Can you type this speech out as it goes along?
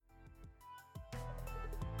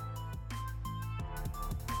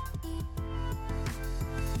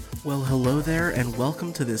Well, hello there, and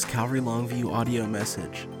welcome to this Calvary Longview audio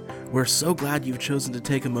message. We're so glad you've chosen to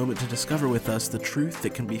take a moment to discover with us the truth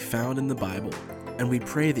that can be found in the Bible, and we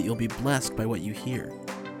pray that you'll be blessed by what you hear.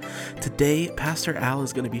 Today, Pastor Al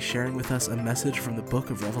is going to be sharing with us a message from the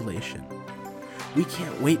book of Revelation. We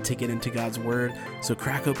can't wait to get into God's Word, so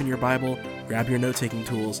crack open your Bible, grab your note-taking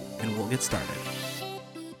tools, and we'll get started.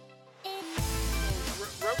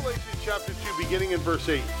 Revelation chapter 2, beginning in verse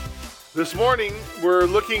 8. This morning, we're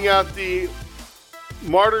looking at the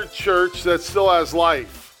martyred church that still has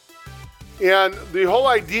life. And the whole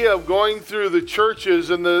idea of going through the churches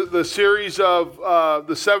and the series of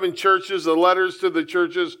the seven churches, the letters to the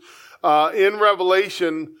churches in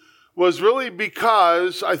Revelation, was really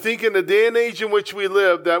because I think in the day and age in which we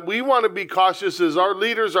live, that we want to be cautious as our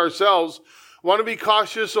leaders ourselves, want to be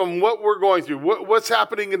cautious on what we're going through, what's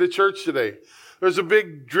happening in the church today. There's a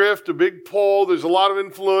big drift, a big pull, there's a lot of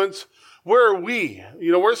influence. Where are we?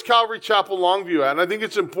 Where's Calvary Chapel Longview at? And I think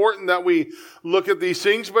it's important that we look at these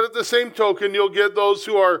things, but at the same token, you'll get those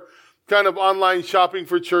who are kind of online shopping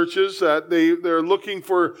for churches, that they're looking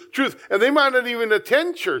for truth. And they might not even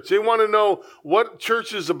attend church. They want to know what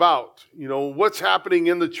church is about, what's happening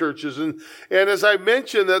in the churches. And as I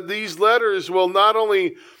mentioned, that these letters will not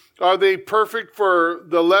only are they perfect for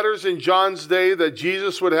the letters in John's day that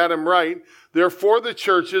Jesus would have them write, they're for the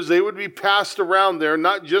churches. They would be passed around there,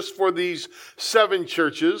 not just for these seven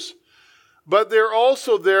churches, but they're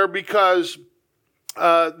also there because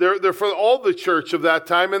they're for all the church of that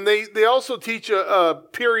time. And they also teach a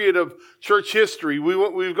period of church history.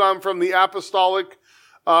 We've gone from the apostolic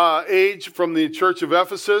age, from the church of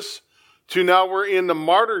Ephesus, to now we're in the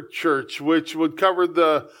martyred church, which would cover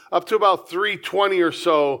up to about 320 or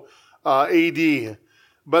so AD.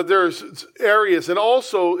 But there's areas, and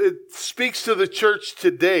also it speaks to the church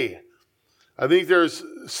today. I think there's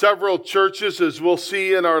several churches, as we'll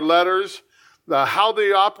see in our letters, how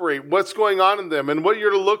they operate, what's going on in them, and what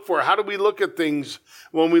you're to look for. How do we look at things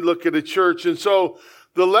when we look at a church? And so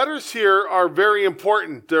the letters here are very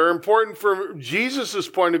important. They're important from Jesus'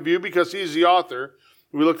 point of view because he's the author.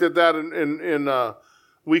 We looked at that in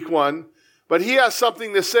week 1. But he has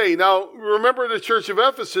something to say. Now, remember the church of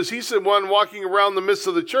Ephesus. He's the one walking around the midst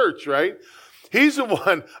of the church, right? He's the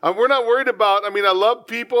one. We're not worried about, I love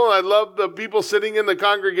people. I love the people sitting in the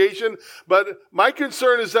congregation. But my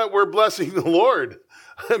concern is that we're blessing the Lord.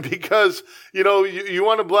 Because, you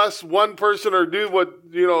want to bless one person or do what,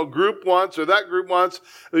 a group wants or that group wants.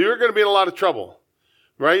 You're going to be in a lot of trouble,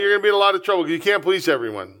 right? You're going to be in a lot of trouble because you can't please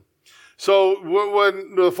everyone. So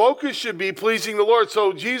when the focus should be pleasing the Lord.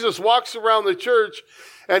 So Jesus walks around the church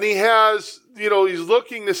and he has, he's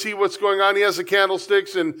looking to see what's going on. He has the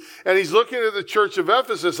candlesticks and he's looking at the church of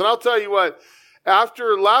Ephesus. And I'll tell you what,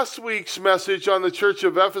 after last week's message on the church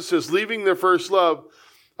of Ephesus, leaving their first love,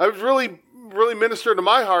 I was really ministered to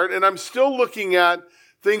my heart. And I'm still looking at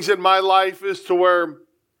things in my life as to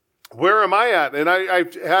where am I at? And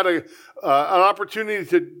I've had an opportunity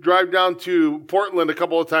to drive down to Portland a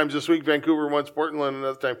couple of times this week, Vancouver once, Portland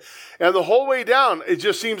another time. And the whole way down, it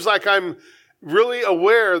just seems like I'm really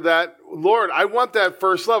aware that, Lord, I want that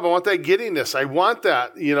first love. I want that giddiness. I want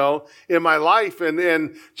that, in my life.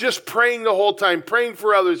 And just praying the whole time, praying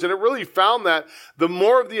for others. And it really found that the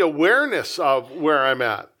more of the awareness of where I'm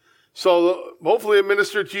at. So hopefully it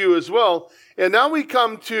ministered to you as well. And now we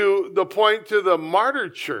come to the point to the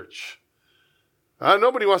martyred church.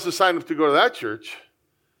 Nobody wants to sign up to go to that church.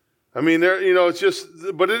 It's just,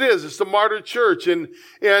 but it is. It's the martyred church. And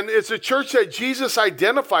it's a church that Jesus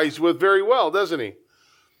identifies with very well, doesn't he?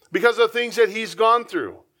 Because of things that he's gone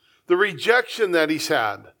through, the rejection that he's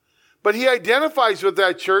had. But he identifies with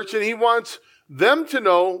that church and he wants them to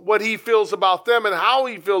know what he feels about them and how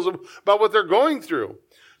he feels about what they're going through.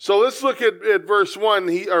 So let's look at verse 8,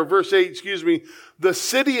 the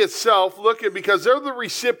city itself, because they're the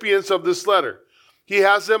recipients of this letter. He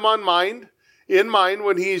has them in mind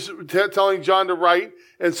when he's telling John to write.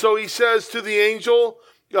 And so he says to the angel,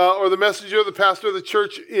 or the messenger, the pastor of the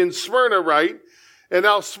church in Smyrna, write. And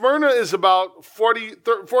now Smyrna is about 40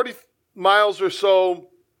 miles or so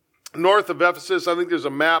north of Ephesus. I think there's a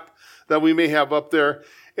map that we may have up there.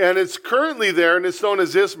 And it's currently there, and it's known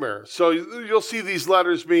as Izmir. So you'll see these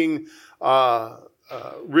letters being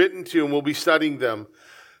written to, and we'll be studying them.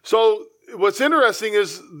 So what's interesting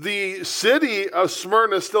is the city of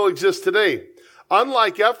Smyrna still exists today.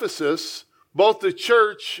 Unlike Ephesus, both the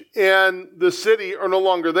church and the city are no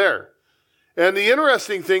longer there. And the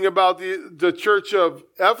interesting thing about the church of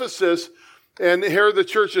Ephesus and here the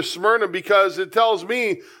church of Smyrna, because it tells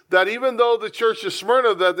me that even though the church of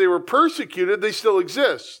Smyrna, that they were persecuted, they still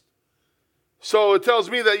exist. So it tells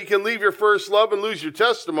me that you can leave your first love and lose your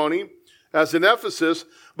testimony, as in Ephesus,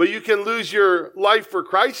 but you can lose your life for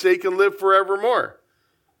Christ's sake and live forevermore.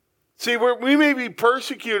 See, we may be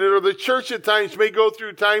persecuted, or the church at times may go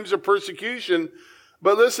through times of persecution,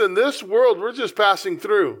 but listen, this world, we're just passing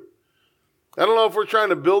through. I don't know if we're trying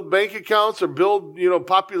to build bank accounts or build,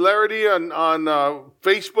 popularity on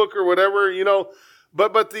Facebook or whatever,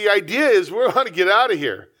 but the idea is we want to get out of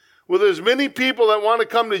here with as many people that want to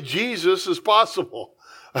come to Jesus as possible.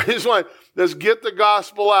 I just want, let's get the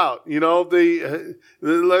gospel out.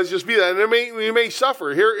 Let's just be that. And we may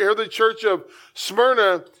suffer. Here the church of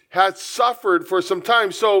Smyrna had suffered for some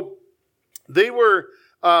time. So they were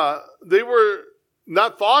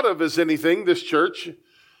not thought of as anything, this church,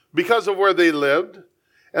 because of where they lived.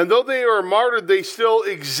 And though they were martyred, they still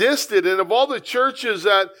existed. And of all the churches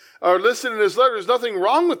that are listed in this letter, there's nothing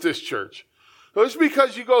wrong with this church. So just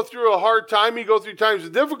because you go through a hard time, you go through times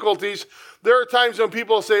of difficulties, there are times when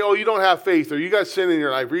people say, oh, you don't have faith, or you got sin in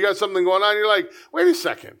your life, or you got something going on. You're like, wait a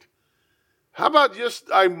second. How about just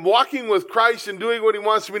I'm walking with Christ and doing what he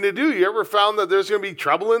wants me to do? You ever found that there's going to be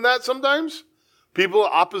trouble in that sometimes? People,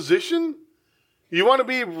 opposition? You want to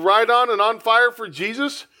be right on and on fire for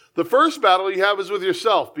Jesus? The first battle you have is with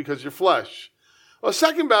yourself because you're flesh. Well, the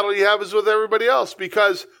second battle you have is with everybody else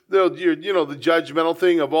because the judgmental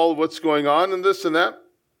thing of all of what's going on and this and that.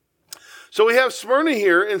 So we have Smyrna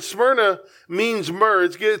here, and Smyrna means myrrh.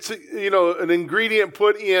 It's an ingredient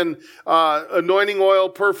put in anointing oil,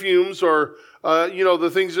 perfumes, or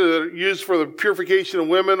the things that are used for the purification of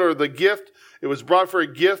women or the gift. It was brought for a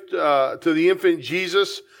gift to the infant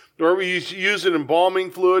Jesus, or we use it in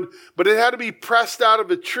embalming fluid, but it had to be pressed out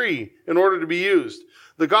of a tree in order to be used.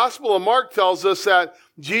 The Gospel of Mark tells us that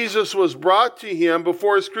Jesus was brought to him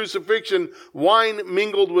before his crucifixion, wine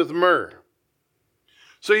mingled with myrrh.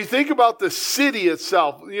 So you think about the city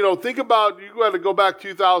itself. Think about, you got to go back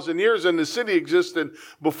 2,000 years, and the city existed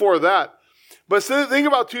before that. But think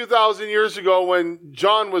about 2,000 years ago when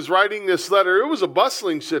John was writing this letter. It was a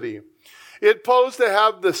bustling city. It posed to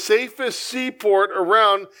have the safest seaport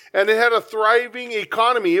around, and it had a thriving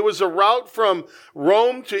economy. It was a route from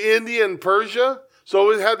Rome to India and Persia.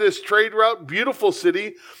 So it had this trade route, beautiful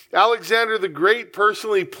city. Alexander the Great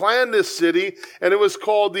personally planned this city, and it was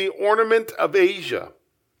called the Ornament of Asia,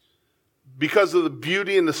 because of the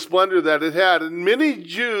beauty and the splendor that it had. And many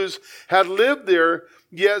Jews had lived there,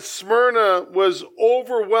 yet Smyrna was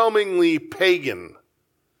overwhelmingly pagan.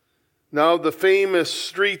 Now, the famous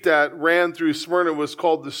street that ran through Smyrna was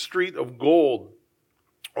called the Street of Gold,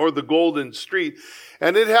 or the Golden Street.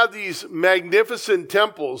 And it had these magnificent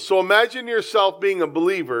temples. So imagine yourself being a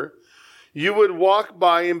believer. You would walk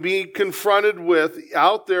by and be confronted with,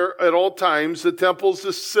 out there at all times, the temples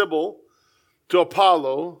to Cybele, to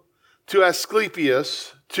Apollo, to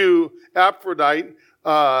Asclepius, to Aphrodite,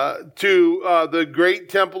 to the great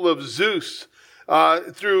temple of Zeus,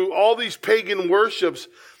 through all these pagan worships.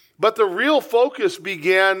 But the real focus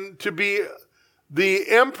began to be the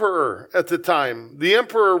emperor at the time, the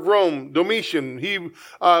emperor of Rome, Domitian. He,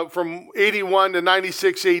 from 81 to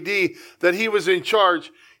 96 AD, that he was in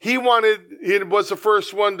charge. He was the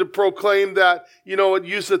first one to proclaim that,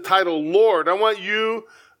 use the title Lord. I want you,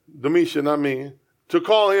 Domitian, not me, to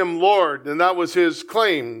call him Lord. And that was his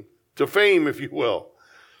claim to fame, if you will.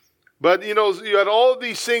 But, you had all of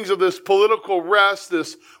these things of this political rest,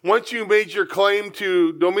 once you made your claim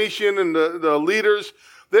to Domitian and the leaders,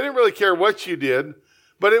 they didn't really care what you did.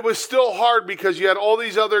 But it was still hard because you had all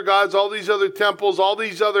these other gods, all these other temples, all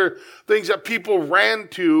these other things that people ran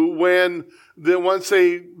to once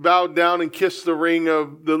they bowed down and kissed the ring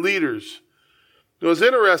of the leaders. It was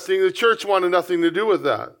interesting. The church wanted nothing to do with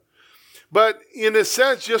that. But in a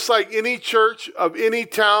sense, just like any church of any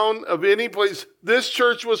town, of any place, this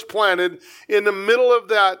church was planted in the middle of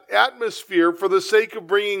that atmosphere for the sake of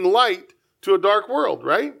bringing light to a dark world,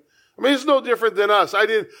 right? I mean, it's no different than us. I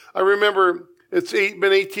remember it's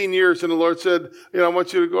been 18 years, and the Lord said, I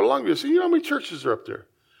want you to go to Longview. I said, how many churches are up there?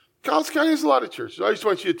 Collins County has a lot of churches. I just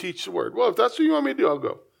want you to teach the word. Well, if that's what you want me to do, I'll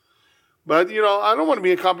go. But, I don't want to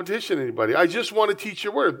be in competition with anybody. I just want to teach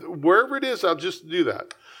your word. Wherever it is, I'll just do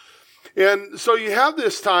that. And so you have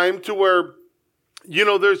this time to where,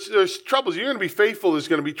 there's troubles. You're going to be faithful. There's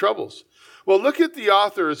going to be troubles. Well, look at the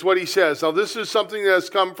author is what he says. Now, this is something that has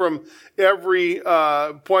come from every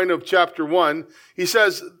point of chapter 1. He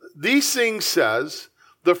says, these things says,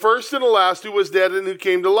 the first and the last who was dead and who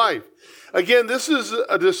came to life. Again, this is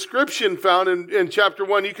a description found in chapter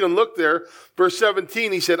 1. You can look there. Verse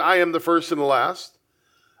 17, he said, I am the first and the last.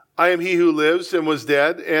 I am he who lives and was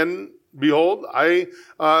dead, and behold, I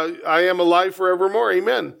am alive forevermore.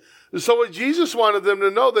 Amen. So what Jesus wanted them to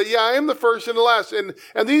know that, yeah, I am the first and the last. And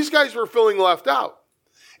these guys were feeling left out.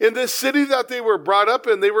 In this city that they were brought up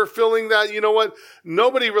in, they were feeling that, you know what,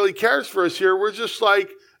 nobody really cares for us here. We're just like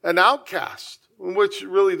an outcast, which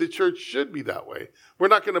really the church should be that way. We're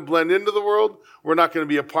not going to blend into the world. We're not going to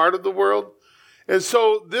be a part of the world. And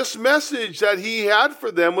so this message that he had for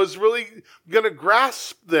them was really going to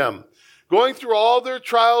grasp them, going through all their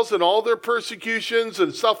trials and all their persecutions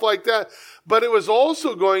and stuff like that. But it was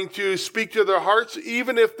also going to speak to their hearts,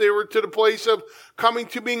 even if they were to the place of coming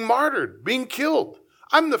to being martyred, being killed.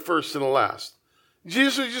 I'm the first and the last.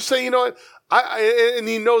 Jesus was just saying, you know what? And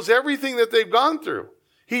he knows everything that they've gone through.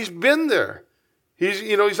 He's been there.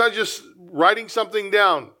 He's not just writing something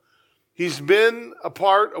down. He's been a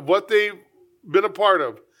part of what they've been a part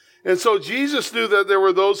of. And so Jesus knew that there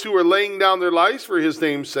were those who were laying down their lives for his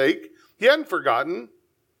name's sake. He hadn't forgotten.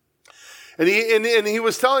 And he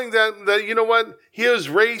was telling them that, you know what? He was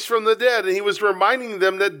raised from the dead. And he was reminding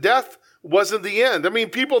them that death wasn't the end. I mean,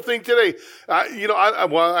 people think today,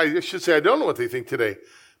 I should say I don't know what they think today.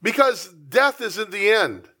 Because death isn't the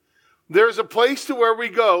end. There's a place to where we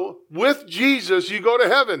go with Jesus. You go to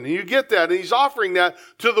heaven and you get that. And he's offering that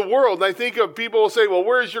to the world. And I think of people will say, well,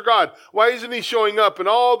 where's your God? Why isn't he showing up in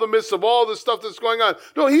all the midst of all the stuff that's going on?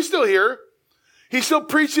 No, he's still here. He's still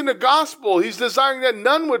preaching the gospel. He's desiring that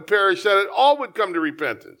none would perish, that all would come to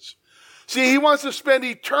repentance. See, he wants to spend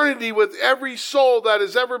eternity with every soul that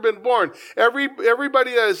has ever been born,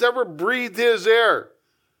 everybody that has ever breathed his air.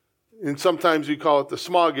 And sometimes we call it the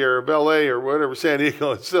smog air of LA or whatever, San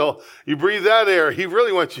Diego. And still, you breathe that air, he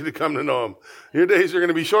really wants you to come to know him. Your days are going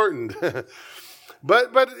to be shortened. But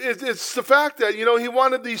it's the fact that, he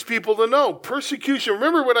wanted these people to know. Persecution,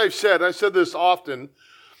 remember what I've said this often,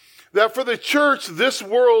 that for the church, this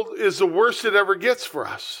world is the worst it ever gets for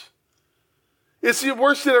us. It's the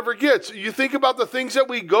worst it ever gets. You think about the things that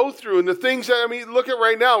we go through and the things that, look at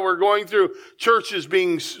right now, we're going through churches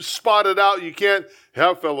being spotted out. You can't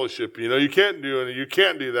have fellowship, you can't do it, you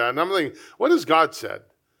can't do that. And I'm thinking, what has God said?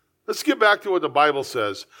 Let's get back to what the Bible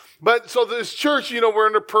says. But so this church, we're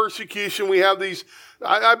under persecution. We have these,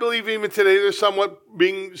 I believe even today, they're somewhat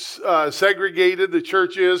being segregated. The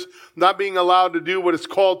church is not being allowed to do what it's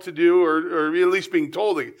called to do, or at least being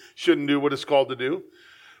told it shouldn't do what it's called to do.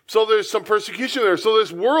 So there's some persecution there. So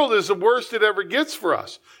this world is the worst it ever gets for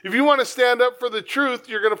us. If you want to stand up for the truth,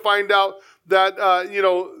 you're going to find out that,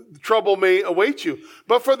 trouble may await you.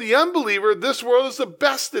 But for the unbeliever, this world is the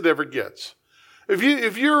best it ever gets.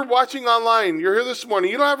 If you're watching online, you're here this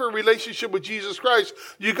morning, you don't have a relationship with Jesus Christ,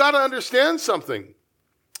 you got to understand something.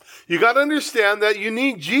 You got to understand that you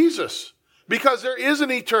need Jesus because there is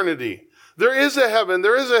an eternity. There is a heaven,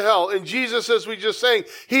 there is a hell. And Jesus, as we just sang,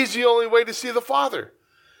 he's the only way to see the Father.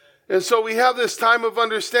 And so we have this time of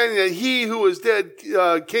understanding that he who was dead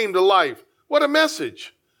came to life. What a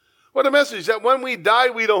message. What a message that when we die,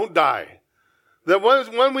 we don't die. That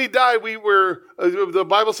when we die, the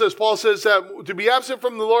Bible says, Paul says that to be absent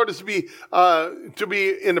from the Lord is to be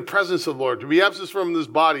in the presence of the Lord. To be absent from this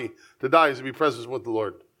body, to die is to be present with the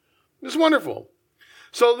Lord. It's wonderful.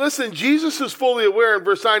 So listen, Jesus is fully aware. In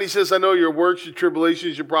verse 9, he says, I know your works, your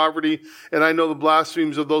tribulations, your poverty, and I know the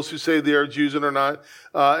blasphemies of those who say they are Jews and are not,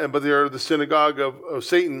 but they are the synagogue of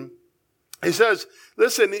Satan. He says,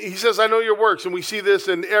 listen, I know your works, and we see this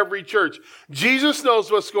in every church. Jesus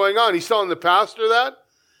knows what's going on. He's telling the pastor that,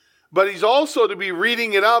 but he's also to be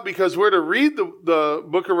reading it out because we're to read the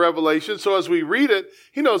book of Revelation. So as we read it,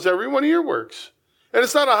 he knows every one of your works. And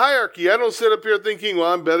it's not a hierarchy. I don't sit up here thinking,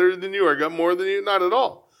 well, I'm better than you. I got more than you. Not at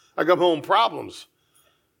all. I got my own problems.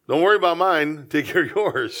 Don't worry about mine. Take care of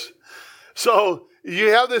yours. So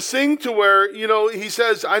you have this thing to where, he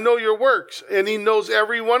says, I know your works. And he knows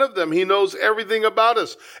every one of them. He knows everything about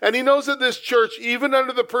us. And he knows that this church, even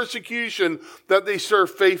under the persecution, that they serve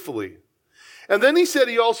faithfully. And then he said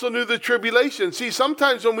he also knew the tribulation. See,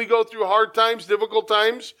 sometimes when we go through hard times, difficult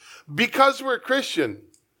times, because we're Christian,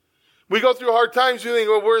 we go through hard times, we think,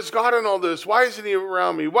 well, where's God in all this? Why isn't he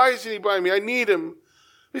around me? Why isn't he by me? I need him.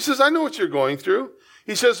 He says, I know what you're going through.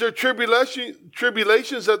 He says their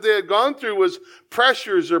tribulations that they had gone through was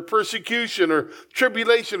pressures or persecution or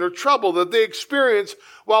tribulation or trouble that they experienced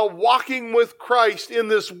while walking with Christ in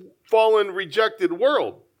this fallen, rejected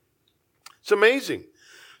world. It's amazing.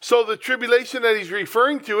 So the tribulation that he's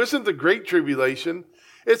referring to isn't the great tribulation.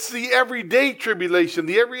 It's the everyday tribulation,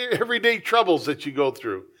 the everyday troubles that you go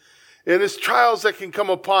through. And it's trials that can come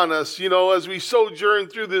upon us, as we sojourn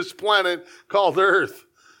through this planet called Earth.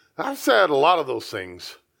 I've said a lot of those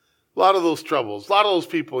things, a lot of those troubles, a lot of those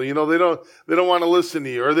people, they don't want to listen to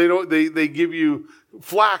you, or they give you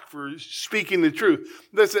flack for speaking the truth.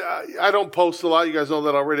 Listen, I don't post a lot. You guys know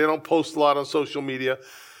that already. I don't post a lot on social media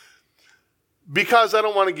because I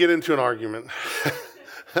don't want to get into an argument.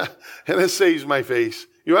 And it saves my face.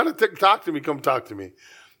 You want to talk to me, come talk to me.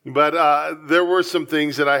 But there were some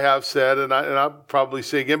things that I have said, and I'll probably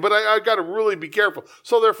say again, but I got to really be careful.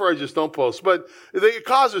 So therefore, I just don't post. But it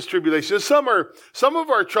causes tribulation. Some of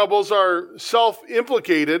our troubles are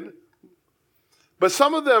self-implicated, but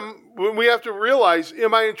some of them, we have to realize,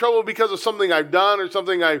 am I in trouble because of something I've done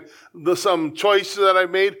or some choice that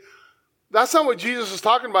I've made? That's not what Jesus is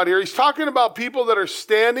talking about here. He's talking about people that are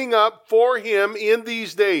standing up for him in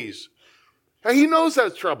these days. And he knows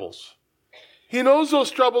those troubles. He knows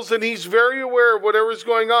those troubles, and he's very aware of whatever's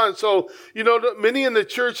going on. So, many in the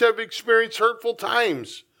church have experienced hurtful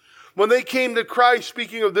times. When they came to Christ,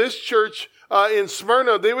 speaking of this church in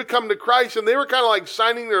Smyrna, they would come to Christ, and they were kind of like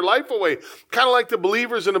signing their life away, kind of like the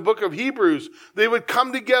believers in the book of Hebrews. They would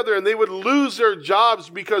come together, and they would lose their jobs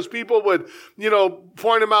because people would,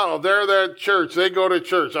 point them out. Oh, they're that church. They go to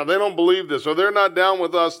church. Oh, they don't believe this, or they're not down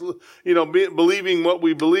with us, believing what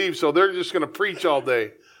we believe, so they're just going to preach all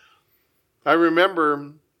day. I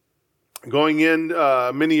remember going in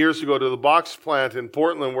many years ago to the box plant in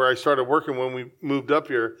Portland where I started working when we moved up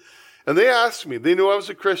here. And they asked me, they knew I was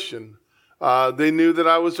a Christian. They knew that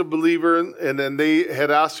I was a believer. And then they had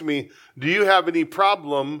asked me, do you have any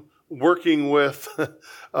problem working with,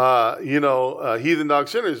 heathen dog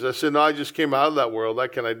sinners? I said, no, I just came out of that world. I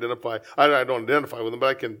can identify. I don't identify with them, but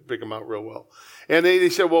I can pick them out real well. And they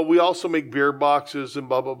said, well, we also make beer boxes and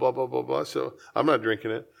blah, blah, blah, blah, blah, blah. So I'm not drinking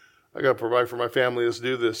it. I got to provide for my family. Let's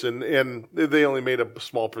do this. And they only made a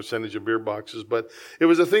small percentage of beer boxes, but it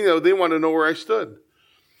was a thing that they wanted to know where I stood.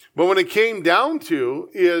 But when it came down to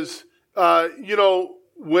is, hey,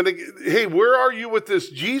 where are you with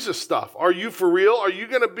this Jesus stuff? Are you for real? Are you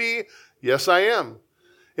going to be? Yes, I am.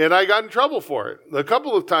 And I got in trouble for it. A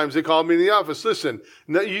couple of times they called me in the office. Listen,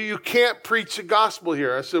 no, you can't preach the gospel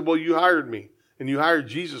here. I said, well, you hired me and you hired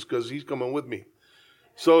Jesus because he's coming with me.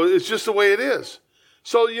 So it's just the way it is.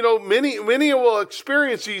 So, many will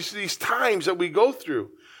experience these times that we go through.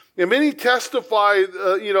 And many testify,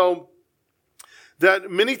 that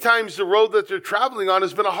many times the road that they're traveling on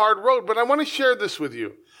has been a hard road. But I want to share this with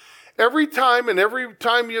you. Every time you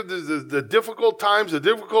have the difficult times, the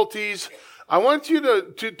difficulties, I want you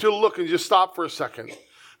to look and just stop for a second.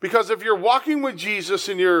 Because if you're walking with Jesus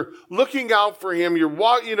and you're looking out for him,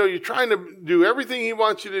 you're trying to do everything he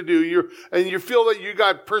wants you to do, and you feel that you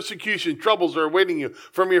got persecution, troubles are awaiting you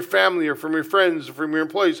from your family or from your friends or from your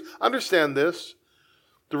employees, understand this.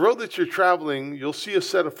 The road that you're traveling, you'll see a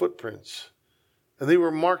set of footprints. And they were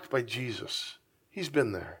marked by Jesus. He's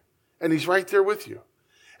been there. And he's right there with you.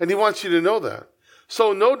 And he wants you to know that.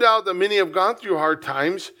 So no doubt that many have gone through hard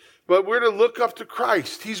times, but we're to look up to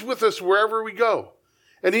Christ. He's with us wherever we go.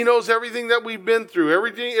 And he knows everything that we've been through,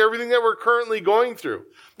 everything that we're currently going through.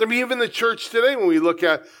 I mean, even the church today, when we look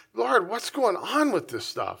at, Lord, what's going on with this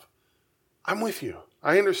stuff? I'm with you.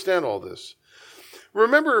 I understand all this.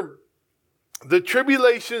 Remember the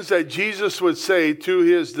tribulations that Jesus would say to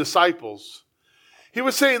his disciples. He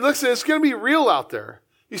would say, listen, it's going to be real out there.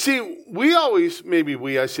 You see,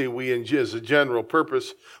 I say we as a general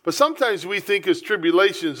purpose, but sometimes we think as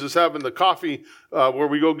tribulations as having the coffee, where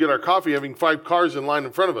we go get our coffee, having 5 cars in line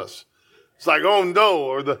in front of us. It's like, oh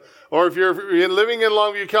no, or if you're living in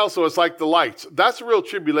Longview, Kelso, it's like the lights. That's a real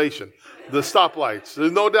tribulation, the stoplights.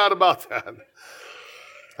 There's no doubt about that.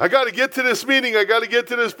 I got to get to this meeting. I got to get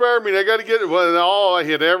to this prayer meeting. I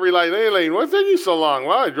hit every light. Hey, Lane, what's taking you so long?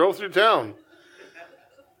 Well, I drove through town.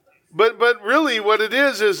 But really what it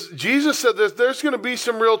is Jesus said that there's going to be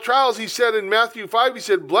some real trials. He said in Matthew 5, he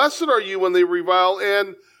said, blessed are you when they revile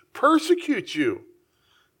and persecute you.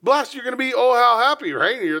 Blessed, you're going to be, oh, how happy,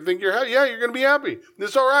 right? You think you're happy? Yeah, you're going to be happy.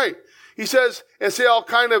 It's all right. He says, and say all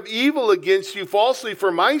kind of evil against you falsely for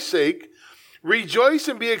my sake. Rejoice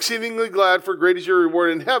and be exceedingly glad, for great is your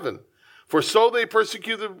reward in heaven. For so they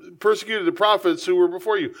persecuted the prophets who were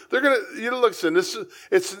before you. They're going to, listen,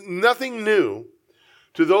 it's nothing new.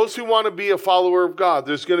 To those who want to be a follower of God,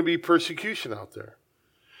 there's going to be persecution out there.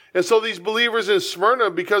 And so these believers in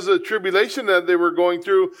Smyrna, because of the tribulation that they were going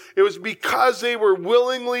through, it was because they were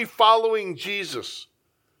willingly following Jesus.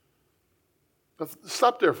 Now,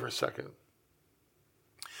 stop there for a second.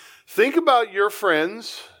 Think about your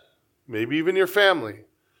friends, maybe even your family,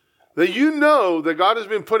 that you know that God has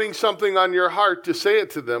been putting something on your heart to say it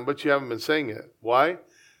to them, but you haven't been saying it. Why?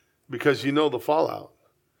 Because you know the fallout.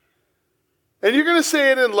 And you're going to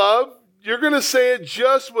say it in love. You're going to say it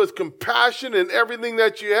just with compassion and everything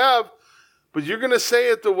that you have. But you're going to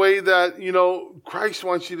say it the way that, Christ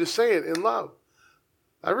wants you to say it in love.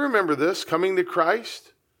 I remember this, coming to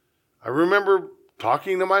Christ. I remember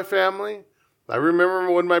talking to my family. I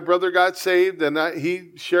remember when my brother got saved and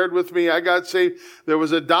he shared with me, I got saved. There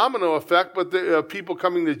was a domino effect, but people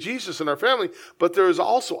coming to Jesus in our family, but there was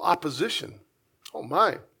also opposition. Oh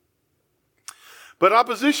my. But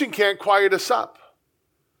opposition can't quiet us up.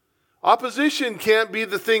 Opposition can't be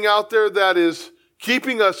the thing out there that is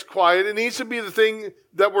keeping us quiet. It needs to be the thing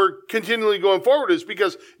that we're continually going forward, is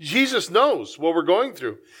because Jesus knows what we're going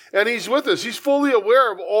through. And he's with us. He's fully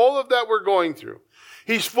aware of all of that we're going through.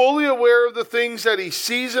 He's fully aware of the things that he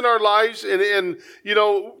sees in our lives. And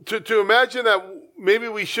to imagine that maybe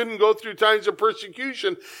we shouldn't go through times of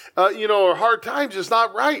persecution, or hard times is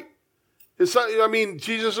not right. It's not,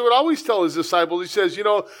 Jesus would always tell his disciples, he says, you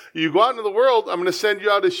go out into the world, I'm going to send you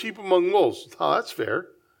out as sheep among wolves. Oh, that's fair.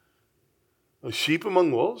 A sheep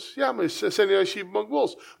among wolves? Yeah, I'm going to send you out as sheep among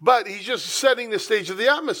wolves. But he's just setting the stage of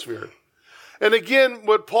the atmosphere. And again,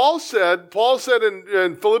 what Paul said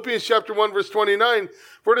in Philippians chapter 1, verse 29,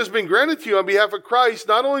 for it has been granted to you on behalf of Christ,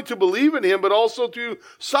 not only to believe in him, but also to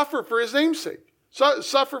suffer for his name's sake.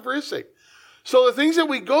 Suffer for his sake. So the things that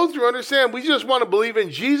we go through, understand, we just want to believe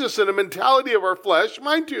in Jesus and the mentality of our flesh.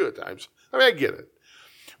 Mine too at times. I get it.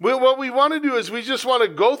 What we want to do is we just want to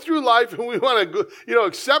go through life and we want to,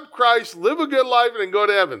 accept Christ, live a good life, and then go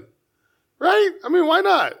to heaven. Right? Why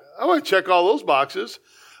not? I want to check all those boxes.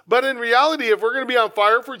 But in reality, if we're going to be on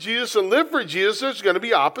fire for Jesus and live for Jesus, there's going to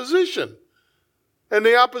be opposition. And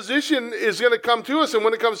the opposition is going to come to us. And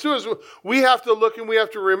when it comes to us, we have to look and we have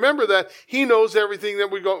to remember that he knows everything that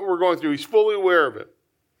we're going through. He's fully aware of it.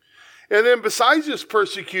 And then besides this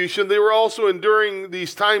persecution, they were also enduring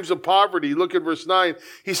these times of poverty. Look at verse 9.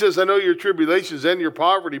 He says, I know your tribulations and your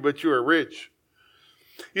poverty, but you are rich.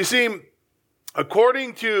 You see,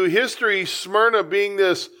 according to history, Smyrna being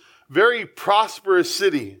this very prosperous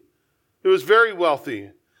city, it was very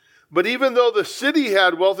wealthy. But even though the city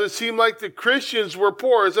had wealth, it seemed like the Christians were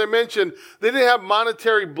poor. As I mentioned, they didn't have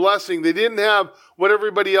monetary blessing. They didn't have what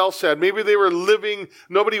everybody else had. Maybe they were living,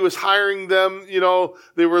 nobody was hiring them.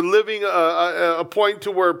 They were living a point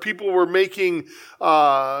to where people were making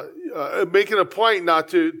a point not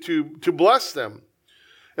to bless them.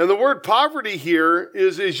 And the word poverty here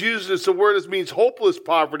is used as a word that means hopeless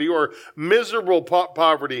poverty or miserable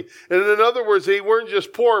poverty. And in other words, they weren't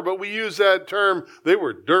just poor, but we use that term, they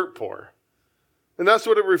were dirt poor. And that's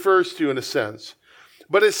what it refers to in a sense.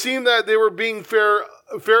 But it seemed that they were being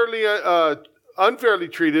unfairly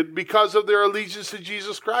treated because of their allegiance to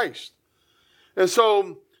Jesus Christ. And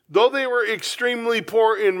so, though they were extremely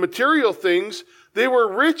poor in material things, they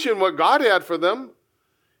were rich in what God had for them.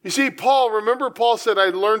 You see, remember Paul said, I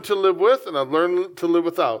learned to live with and I learned to live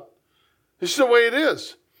without. This is the way it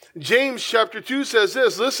is. James chapter 2 says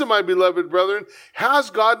this, listen, my beloved brethren, has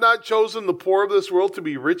God not chosen the poor of this world to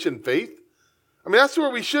be rich in faith? That's where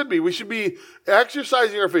we should be. We should be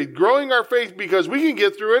exercising our faith, growing our faith, because we can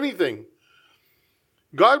get through anything.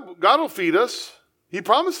 God will feed us. He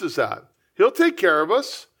promises that. He'll take care of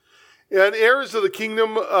us. And heirs of the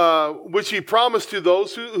kingdom, which he promised to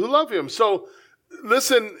those who love him. So,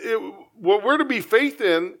 listen, what we're to be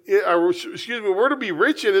we're to be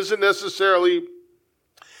rich in isn't necessarily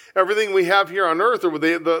everything we have here on earth or what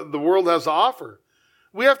the world has to offer.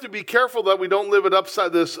 We have to be careful that we don't live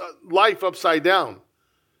this life upside down.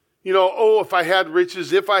 If I had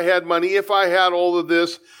riches, if I had money, if I had all of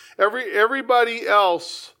this, everybody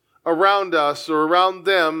else around us or around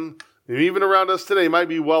them, and even around us today, might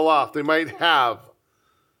be well off. They might have.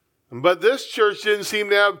 But this church didn't seem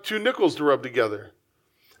to have two nickels to rub together.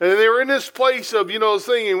 And they were in this place of,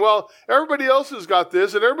 thinking, well, everybody else has got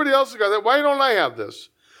this and everybody else has got that. Why don't I have this?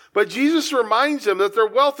 But Jesus reminds them that their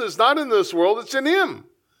wealth is not in this world, it's in him.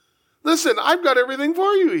 Listen, I've got everything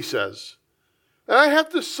for you, he says. And I have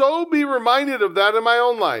to so be reminded of that in my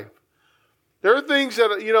own life. There are things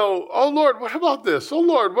that, oh Lord, what about this? Oh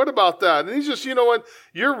Lord, what about that? And he's just, what?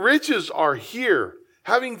 Your riches are here.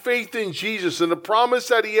 Having faith in Jesus and the promise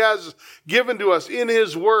that he has given to us in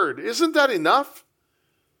his word. Isn't that enough?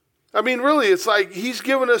 Really, it's like he's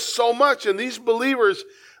given us so much. And these believers,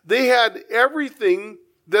 they had everything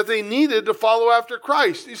that they needed to follow after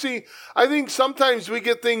Christ. You see, I think sometimes we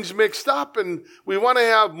get things mixed up and we want to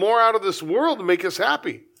have more out of this world to make us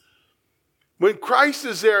happy. When Christ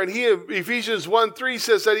is there, and Ephesians 1:3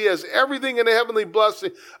 says that he has everything in the heavenly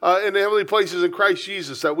blessing, in the heavenly places in Christ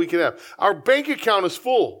Jesus that we can have. Our bank account is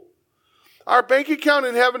full. Our bank account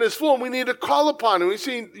in heaven is full, and we need to call upon him. We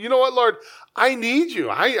see, you know what, Lord, I need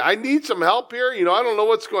you. I need some help here. I don't know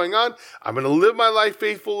what's going on. I'm going to live my life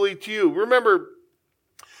faithfully to you. Remember,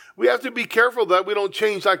 we have to be careful that we don't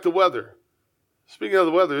change like the weather. Speaking of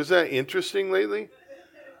the weather, isn't that interesting lately?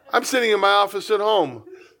 I'm sitting in my office at home,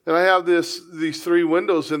 and I have these 3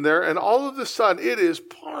 windows in there, and all of a sudden, it is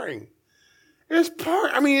pouring. It's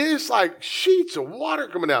pouring. I mean, it's like sheets of water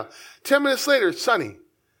coming down. 10 minutes later, it's sunny.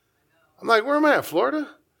 I'm like, where am I at, Florida?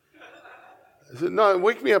 I said, no,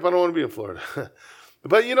 wake me up. I don't want to be in Florida.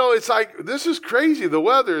 But, it's like, this is crazy, the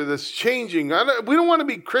weather that's changing. We don't want to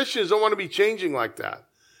be Christians, don't want to be changing like that.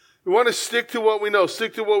 We want to stick to what we know,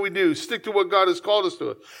 stick to what we do, stick to what God has called us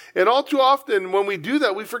to. And all too often, when we do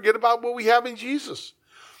that, we forget about what we have in Jesus.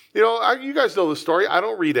 You guys know the story. I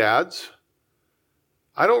don't read ads.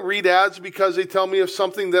 I don't read ads because they tell me of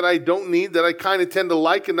something that I don't need, that I kind of tend to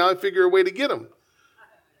like, and now I figure a way to get them.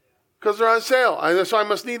 Because they're on sale. So I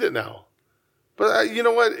must need it now. But you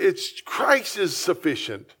know what? Christ is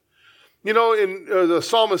sufficient. In the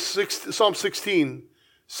Psalm 16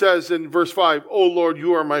 says in verse 5, "O Lord,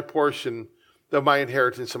 you are my portion, my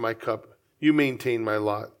inheritance, and my cup. You maintain my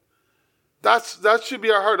lot." That should be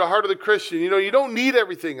our heart, the heart of the Christian. You don't need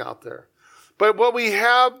everything out there. But what we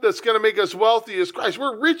have that's going to make us wealthy is Christ.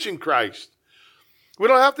 We're rich in Christ. We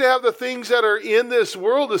don't have to have the things that are in this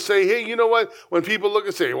world to say, hey, you know what? When people look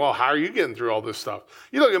and say, well, how are you getting through all this stuff?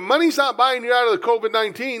 Money's not buying you out of the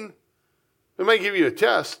COVID-19. It might give you a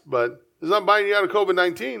test, but it's not buying you out of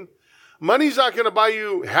COVID-19. Money's not going to buy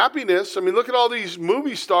you happiness. I mean, look at all these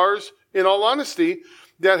movie stars, in all honesty,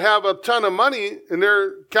 that have a ton of money and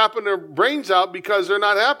they're capping their brains out because they're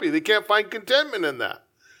not happy. They can't find contentment in that.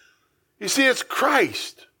 You see, it's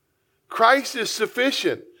Christ. Christ is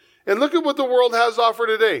sufficient. And look at what the world has to offer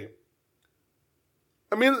today.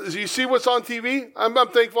 I mean, you see what's on TV? I'm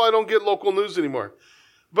thankful I don't get local news anymore.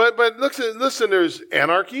 But listen, there's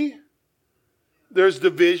anarchy. There's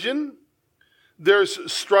division.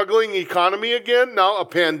 There's struggling economy again. Now a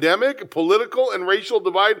pandemic, a political and racial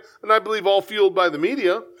divide, and I believe all fueled by the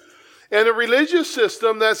media. And a religious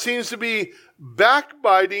system that seems to be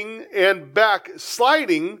backbiting and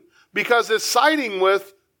backsliding because it's siding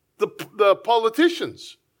with the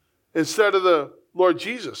politicians instead of the Lord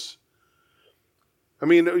Jesus. I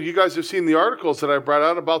mean, you guys have seen the articles that I brought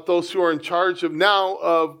out about those who are in charge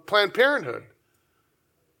of Planned Parenthood.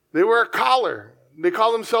 They wear a collar. They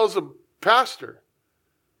call themselves a pastor.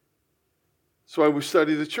 That's why we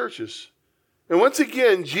study the churches. And once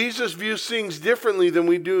again, Jesus views things differently than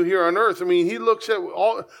we do here on earth. I mean, he looks at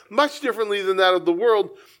all much differently than that of the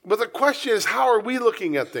world. But the question is, how are we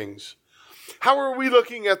looking at things? How are we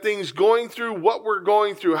looking at things going through what we're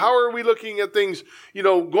going through? How are we looking at things,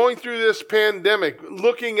 going through this pandemic,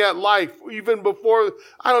 looking at life even before,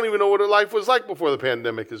 I don't even know what life was like before the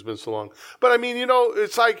pandemic has been so long. But I mean,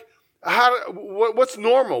 it's like, what's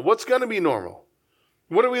normal? What's going to be normal?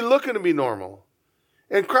 What are we looking to be normal?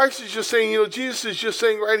 And Christ is just saying, Jesus is just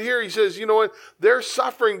saying right here, he says, you know what? They're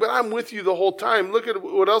suffering, but I'm with you the whole time. Look at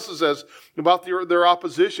what else it says about their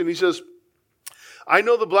opposition. He says, I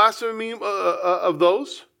know the blasphemy of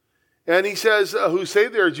those. And he says, who say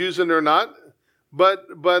they're Jews and they're not, but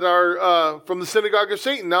are from the synagogue of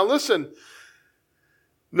Satan. Now listen,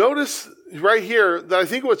 notice right here that I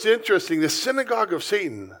think what's interesting, the synagogue of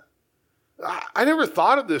Satan. I never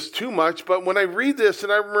thought of this too much, but when I read this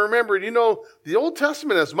and I remembered, the Old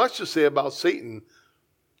Testament has much to say about Satan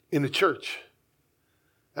in the church.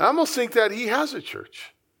 And I almost think that he has a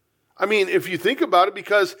church. I mean, if you think about it,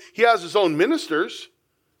 because he has his own ministers,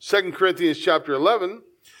 2 Corinthians chapter 11.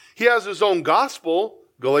 He has his own gospel,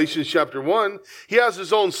 Galatians chapter 1. He has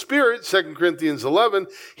his own spirit, 2 Corinthians 11.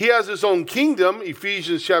 He has his own kingdom,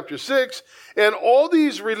 Ephesians chapter 6. And all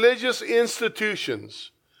these religious institutions,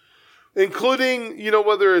 including,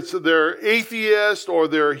 whether it's they're atheist or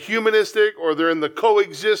they're humanistic or they're in the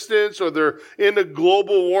coexistence or they're in the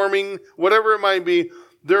global warming, whatever it might be,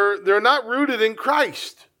 they're not rooted in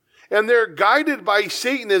Christ. And they're guided by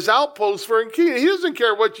Satan as outposts for him. He doesn't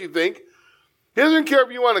care what you think. He doesn't care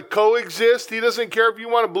if you want to coexist. He doesn't care if you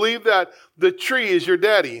want to believe that the tree is your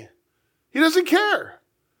daddy. He doesn't care.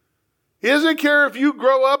 He doesn't care if you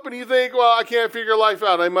grow up and you think, well, I can't figure life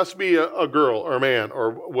out. I must be a girl or a man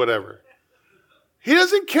or whatever. He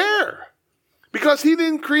doesn't care because he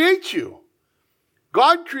didn't create you.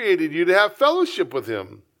 God created you to have fellowship with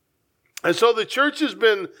him. And so the church has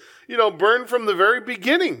been, burned from the very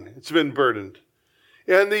beginning. It's been burdened.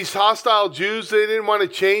 And these hostile Jews, they didn't want to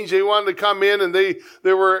change. They wanted to come in and they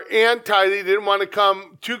were anti. They didn't want to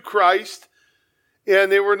come to Christ. And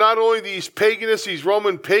they were not only these paganists, these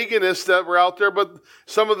Roman paganists that were out there, but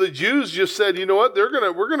some of the Jews just said, you know what, we're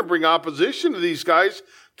going to bring opposition to these guys,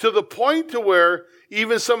 to the point to where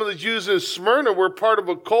even some of the Jews in Smyrna were part of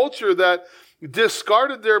a culture that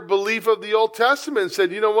discarded their belief of the Old Testament and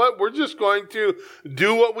said, you know what, we're just going to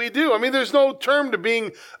do what we do. I mean, there's no term to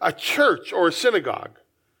being a church or a synagogue.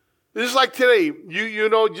 This is like today, you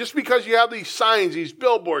know, just because you have these signs, these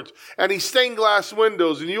billboards, and these stained glass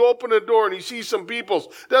windows, and you open a door and you see some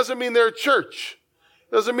people, doesn't mean they're a church.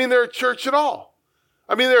 Doesn't mean they're a church at all.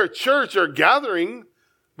 I mean, they're a church, they're gathering,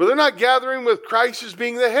 but they're not gathering with Christ as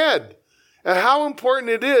being the head. And how important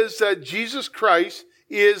it is that Jesus Christ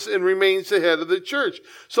is and remains the head of the church.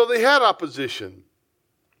 So they had opposition.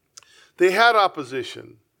 They had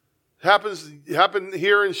opposition. It happened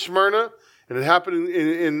here in Smyrna, and it happened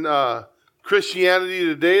in Christianity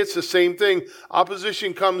today. It's the same thing.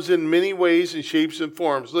 Opposition comes in many ways and shapes and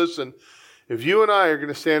forms. Listen, if you and I are going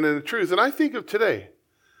to stand in the truth, and I think of today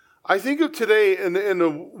in the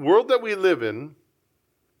world that we live in,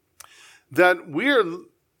 that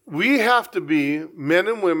we have to be men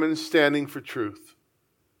and women standing for truth.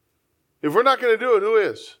 If we're not going to do it, who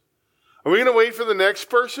is? Are we going to wait for the next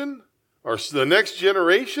person or the next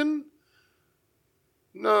generation?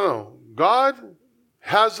 No. God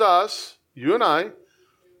has us, you and I,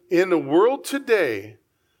 in the world today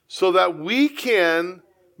so that we can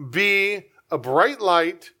be a bright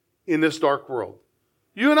light in this dark world.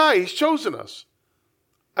 You and I, He's chosen us.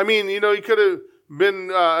 I mean, you know, He could have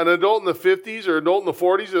been an adult in the 50s or adult in the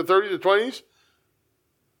 40s or 30s or 20s.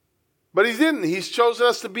 But He didn't. He's chosen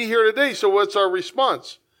us to be here today. So what's our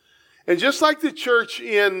response? And just like the church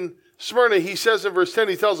in Smyrna, He says in verse 10,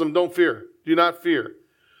 He tells them, don't fear. Do not fear.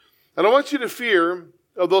 I don't want you to fear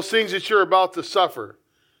of those things that you're about to suffer.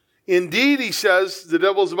 Indeed, He says, the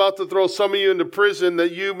devil is about to throw some of you into prison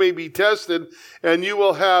that you may be tested, and you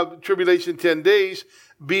will have tribulation 10 days.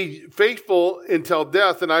 Be faithful until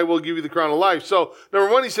death, and I will give you the crown of life. So,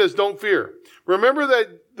 number one, He says, don't fear. Remember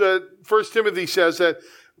that 1 Timothy says that,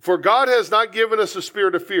 for God has not given us a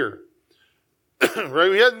spirit of fear.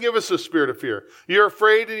 Right? He hasn't given us a spirit of fear. You're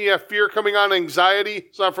afraid and you have fear coming on, anxiety.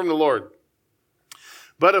 It's not from the Lord.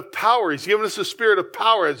 But of power. He's given us a spirit of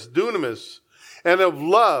power as dunamis, and of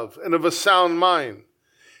love, and of a sound mind.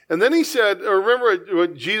 And then He said, or remember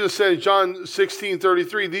what Jesus said in John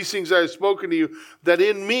 16:33, these things I have spoken to you, that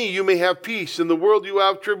in me you may have peace. In the world you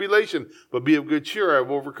have tribulation, but be of good cheer, I have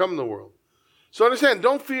overcome the world. So understand,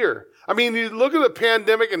 don't fear. I mean, you look at the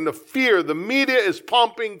pandemic and the fear, the media is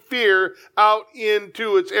pumping fear out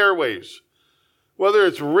into its airwaves. Whether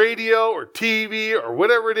it's radio or TV or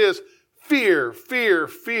whatever it is, fear, fear,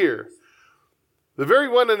 fear. The very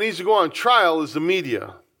one that needs to go on trial is the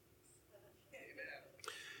media.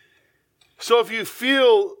 So if you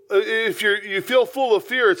feel full of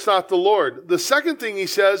fear, it's not the Lord. The second thing He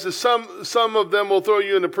says is some of them will throw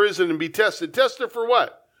you into prison and be tested. Tested for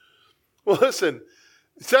what? Well, listen,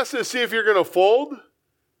 tested to see if you're going to fold.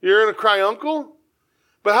 You're going to cry uncle.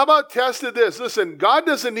 But how about tested this? Listen, God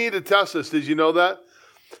doesn't need to test us. Did you know that?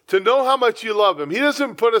 To know how much you love Him. He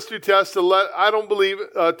doesn't put us through tests to let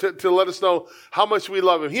us know how much we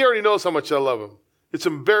love Him. He already knows how much I love Him. It's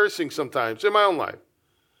embarrassing sometimes in my own life.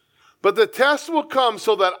 But the test will come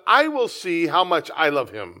so that I will see how much I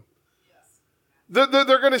love Him. They're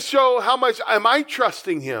going to show how much am I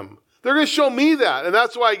trusting Him. They're going to show me that. And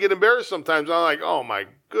that's why I get embarrassed sometimes. I'm like, oh my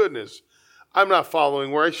goodness, I'm not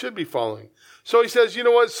following where I should be following. So He says, you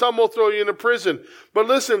know what? Some will throw you into prison. But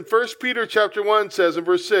listen, 1 Peter chapter 1 says in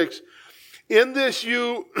verse 6, in this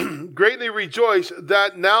you greatly rejoice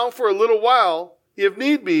that now for a little while, if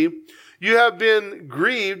need be, you have been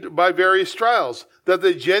grieved by various trials, that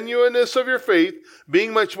the genuineness of your faith,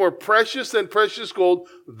 being much more precious than precious gold,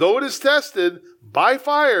 though it is tested by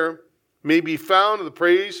fire, may be found in the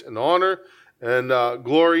praise and honor and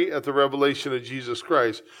glory at the revelation of Jesus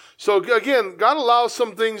Christ. So again, God allows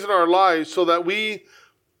some things in our lives so that we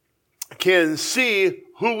can see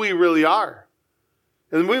who we really are.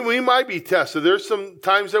 And we might be tested. There's some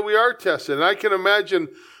times that we are tested. And I can imagine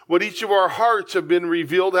what each of our hearts have been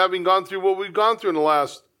revealed, having gone through what we've gone through in the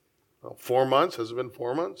last 4 months. Has it been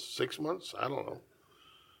 4 months? 6 months? I don't know.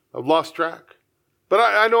 I've lost track. But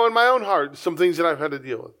I know in my own heart some things that I've had to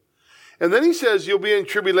deal with. And then He says you'll be in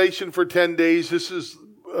tribulation for 10 days. This is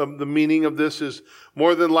the meaning of this is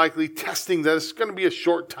more than likely testing that it's going to be a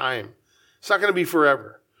short time. It's not going to be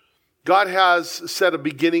forever. God has set a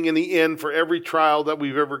beginning and the end for every trial that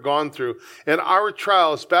we've ever gone through. And our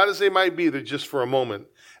trial, as bad as they might be, they're just for a moment.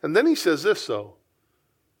 And then He says this, though.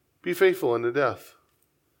 Be faithful unto death.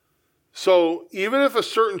 So even if a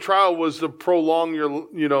certain trial was to prolong,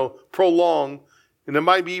 and it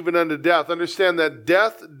might be even unto death, understand that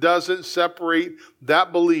death doesn't separate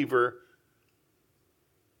that believer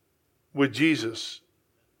with Jesus.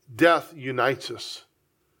 Death unites us.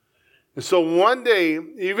 And so one day,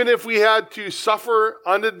 even if we had to suffer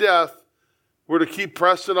unto death, we're to keep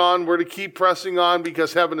pressing on. We're to keep pressing on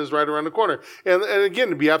because heaven is right around the corner. And again,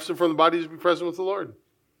 to be absent from the body is to be present with the Lord.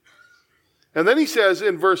 And then he says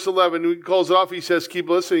in verse 11, he calls it off, he says, keep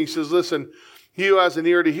listening. He says, listen, he who has an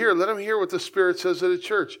ear to hear, let him hear what the Spirit says to the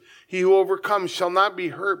church. He who overcomes shall not be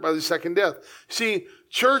hurt by the second death. See,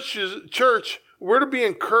 church, we're to be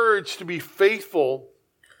encouraged to be faithful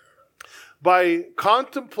by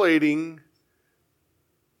contemplating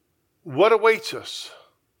what awaits us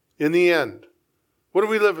in the end. What are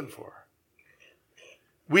we living for?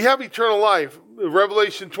 We have eternal life.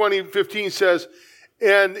 Revelation 20:15 says,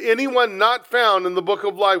 and anyone not found in the book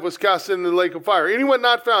of life was cast into the lake of fire. Anyone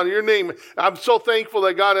not found, your name, I'm so thankful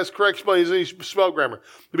that God has correct spell grammar.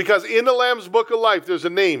 Because in the Lamb's book of life, there's a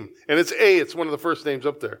name, and it's it's one of the first names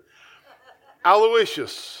up there.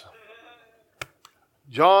 Aloysius.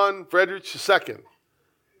 John Frederick II.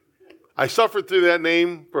 I suffered through that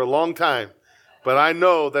name for a long time, but I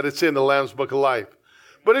know that it's in the Lamb's book of life.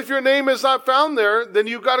 But if your name is not found there, then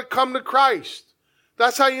you've got to come to Christ.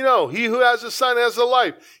 That's how you know. He who has the Son has the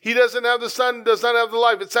life. He doesn't have the Son, does not have the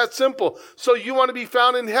life. It's that simple. So you want to be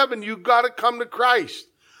found in heaven, you've got to come to Christ.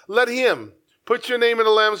 Let him put your name in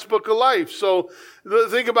the Lamb's book of life. So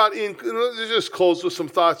think about, let's just close with some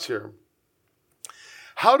thoughts here.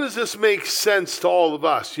 How does this make sense to all of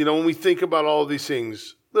us? When we think about all of these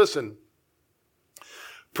things. Listen,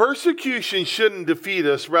 persecution shouldn't defeat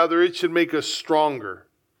us. Rather, it should make us stronger.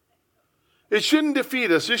 It shouldn't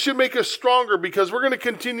defeat us. It should make us stronger because we're going to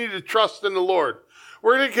continue to trust in the Lord.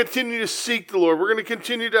 We're going to continue to seek the Lord. We're going to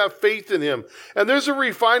continue to have faith in him. And there's a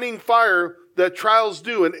refining fire that trials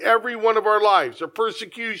do in every one of our lives, or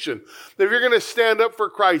persecution. If you're going to stand up for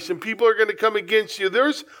Christ and people are going to come against you,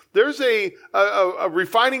 there's a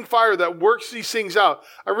refining fire that works these things out.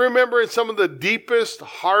 I remember in some of the deepest,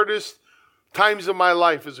 hardest times of my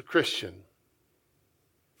life as a Christian,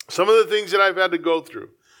 some of the things that I've had to go through,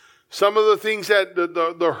 some of the things that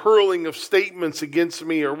the hurling of statements against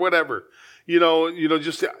me or whatever,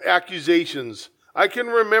 just accusations. I can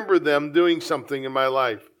remember them doing something in my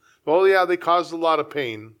life. Oh yeah, they caused a lot of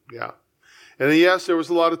pain. Yeah. And yes, there was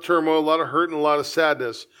a lot of turmoil, a lot of hurt, and a lot of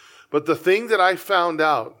sadness. But the thing that I found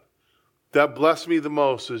out that blessed me the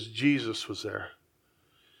most is Jesus was there.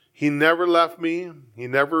 He never left me. He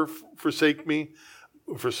never forsook me,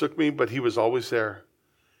 but he was always there.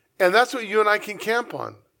 And that's what you and I can camp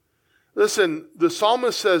on. Listen, the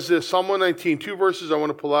psalmist says this, Psalm 119, 2 verses I want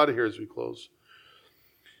to pull out of here as we close.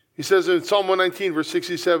 He says in Psalm 119, verse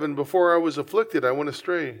 67, before I was afflicted, I went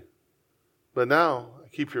astray, but now I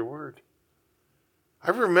keep your word.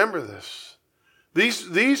 I remember this.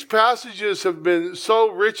 These passages have been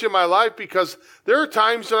so rich in my life because there are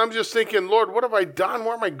times when I'm just thinking, Lord, what have I done?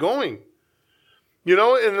 Where am I going? And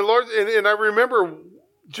the Lord, and I remember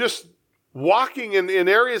just walking in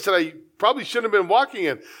areas that I probably shouldn't have been walking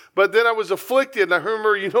in. But then I was afflicted, and I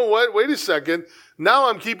remember, you know what? Wait a second. Now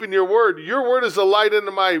I'm keeping your word. Your word is a light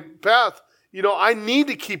into my path. I need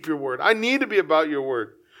to keep your word. I need to be about your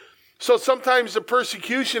word. So sometimes the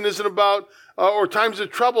persecution isn't about, or times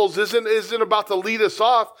of troubles isn't about to lead us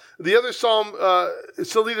off. The other psalm is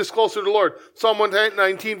to lead us closer to the Lord. Psalm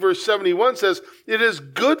 119, verse 71 says, it is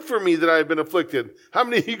good for me that I have been afflicted. How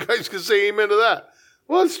many of you guys can say amen to that?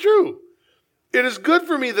 Well, it's true. It is good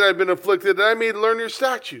for me that I've been afflicted, that I may learn your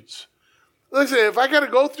statutes. Listen, if I got to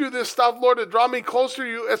go through this stuff, Lord, to draw me closer to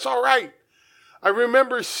you, it's all right. I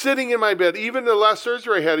remember sitting in my bed, even the last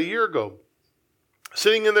surgery I had a year ago,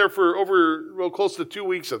 sitting in there for close to 2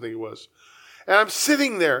 weeks, I think it was. And I'm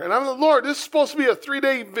sitting there, and I'm like, Lord, this is supposed to be a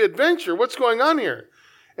 3-day adventure. What's going on here?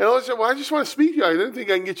 And I said, well, I just want to speak to you. I didn't think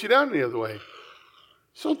I can get you down any other way.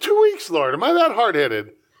 So 2 weeks, Lord. Am I that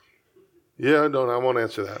hard-headed? Yeah, no, I won't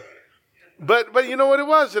answer that. But you know what it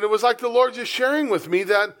was? And it was like the Lord just sharing with me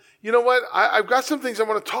that, you know what, I've got some things I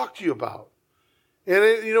want to talk to you about. And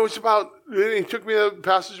it's about, he took me to a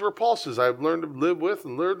passage where Paul says, I've learned to live with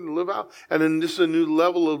and learned to live out. And then this is a new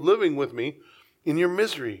level of living with me in your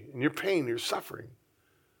misery, in your pain, your suffering.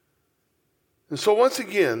 And so once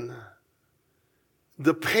again,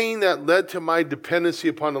 the pain that led to my dependency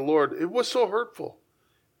upon the Lord, it was so hurtful.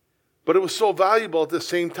 But it was so valuable at the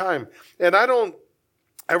same time. And I don't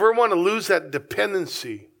ever want to lose that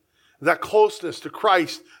dependency, that closeness to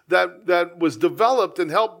Christ that was developed and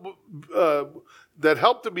helped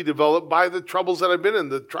to be developed by the troubles that I've been in,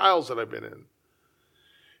 the trials that I've been in.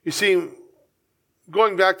 You see,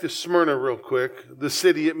 going back to Smyrna real quick, the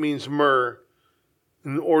city, it means myrrh,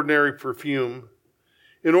 an ordinary perfume.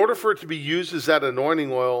 In order for it to be used as that anointing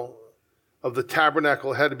oil of the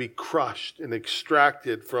tabernacle, it had to be crushed and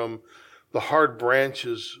extracted from the hard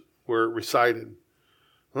branches where it resided.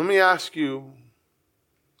 Let me ask you,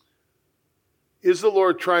 is the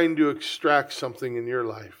Lord trying to extract something in your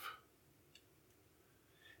life?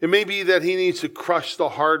 It may be that he needs to crush the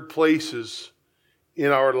hard places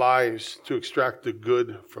in our lives to extract the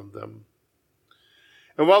good from them.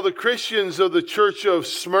 And while the Christians of the church of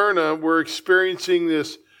Smyrna were experiencing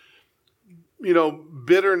this,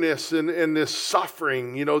 bitterness and this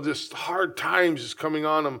suffering, this hard times is coming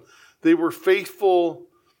on them, they were faithful.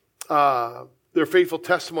 Their faithful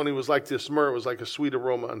testimony was like this myrrh. It was like a sweet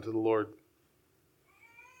aroma unto the Lord.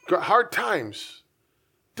 Hard times,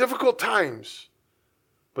 difficult times.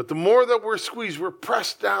 But the more that we're squeezed, we're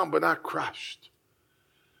pressed down but not crushed.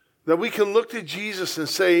 That we can look to Jesus and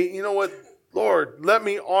say, you know what, Lord, let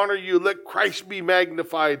me honor you. Let Christ be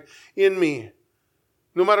magnified in me,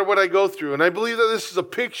 no matter what I go through. And I believe that this is a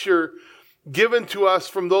picture given to us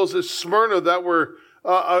from those at Smyrna that were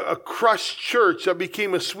a crushed church that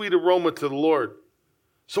became a sweet aroma to the Lord.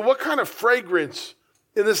 So what kind of fragrance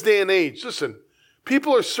in this day and age? Listen,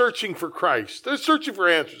 people are searching for Christ. They're searching for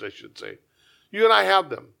answers, I should say. You and I have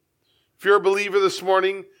them. If you're a believer this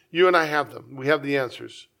morning, you and I have them. We have the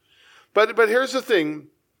answers. But here's the thing.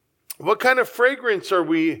 What kind of fragrance are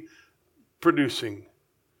we producing?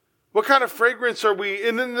 What kind of fragrance are we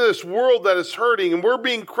in this world that is hurting and we're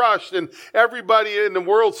being crushed and everybody in the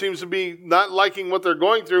world seems to be not liking what they're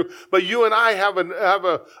going through, but you and I have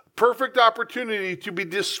a perfect opportunity to be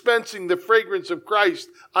dispensing the fragrance of Christ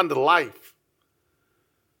unto life.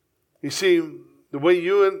 You see, the way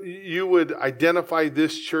you would identify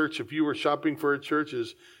this church if you were shopping for a church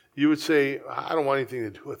is you would say, I don't want anything to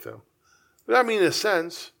do with them. But I mean, in a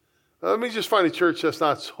sense, let me just find a church that's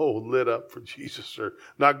not so lit up for Jesus or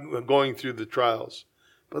not going through the trials.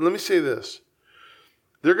 But let me say this.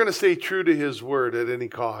 They're going to stay true to his word at any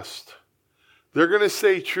cost. They're going to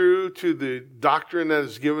stay true to the doctrine that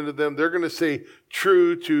is given to them. They're going to stay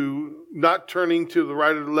true to not turning to the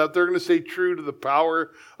right or the left. They're going to stay true to the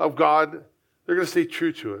power of God. They're going to stay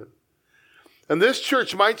true to it. And this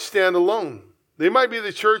church might stand alone. They might be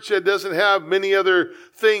the church that doesn't have many other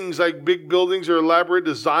things like big buildings or elaborate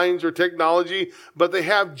designs or technology, but they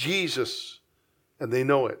have Jesus and they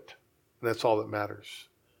know it. And that's all that matters.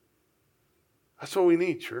 That's what we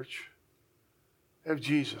need, church. Have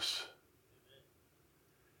Jesus.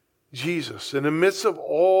 Jesus. In the midst of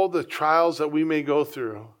all the trials that we may go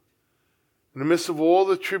through, in the midst of all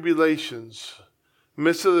the tribulations, in the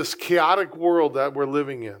midst of this chaotic world that we're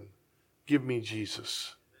living in, give me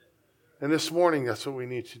Jesus. And this morning, that's what we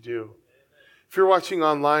need to do. If you're watching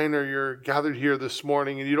online or you're gathered here this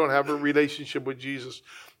morning and you don't have a relationship with Jesus,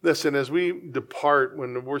 listen, as we depart,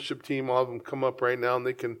 when the worship team, all of them come up right now and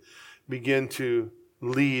they can begin to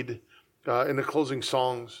lead in the closing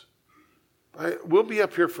songs. We'll be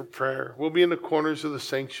up here for prayer. We'll be in the corners of the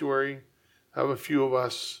sanctuary. Have a few of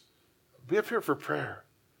us. Be up here for prayer.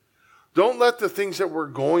 Don't let the things that we're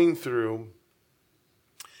going through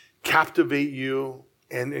captivate you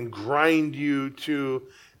and grind you to,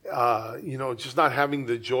 just not having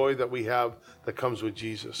the joy that we have that comes with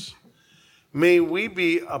Jesus. May we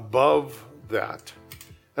be above that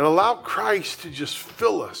and allow Christ to just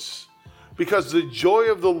fill us, because the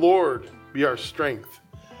joy of the Lord be our strength.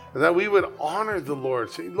 And that we would honor the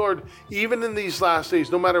Lord. Say, Lord, even in these last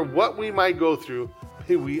days, no matter what we might go through,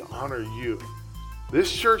 may we honor you.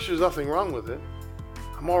 This church, there's nothing wrong with it.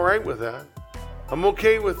 I'm all right with that. I'm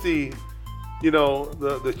okay with the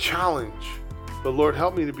challenge. But Lord,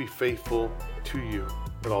 help me to be faithful to you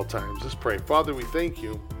at all times. Let's pray. Father, we thank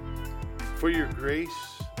you for your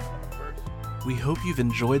grace. We hope you've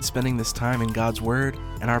enjoyed spending this time in God's Word,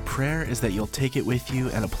 and our prayer is that you'll take it with you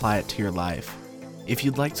and apply it to your life. If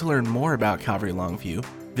you'd like to learn more about Calvary Longview,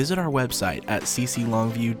 visit our website at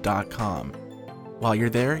cclongview.com. While you're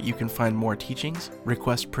there, you can find more teachings,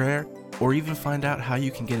 request prayer, or even find out how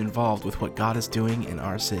you can get involved with what God is doing in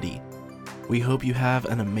our city. We hope you have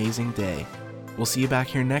an amazing day. We'll see you back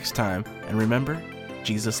here next time, and remember,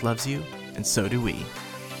 Jesus loves you, and so do we.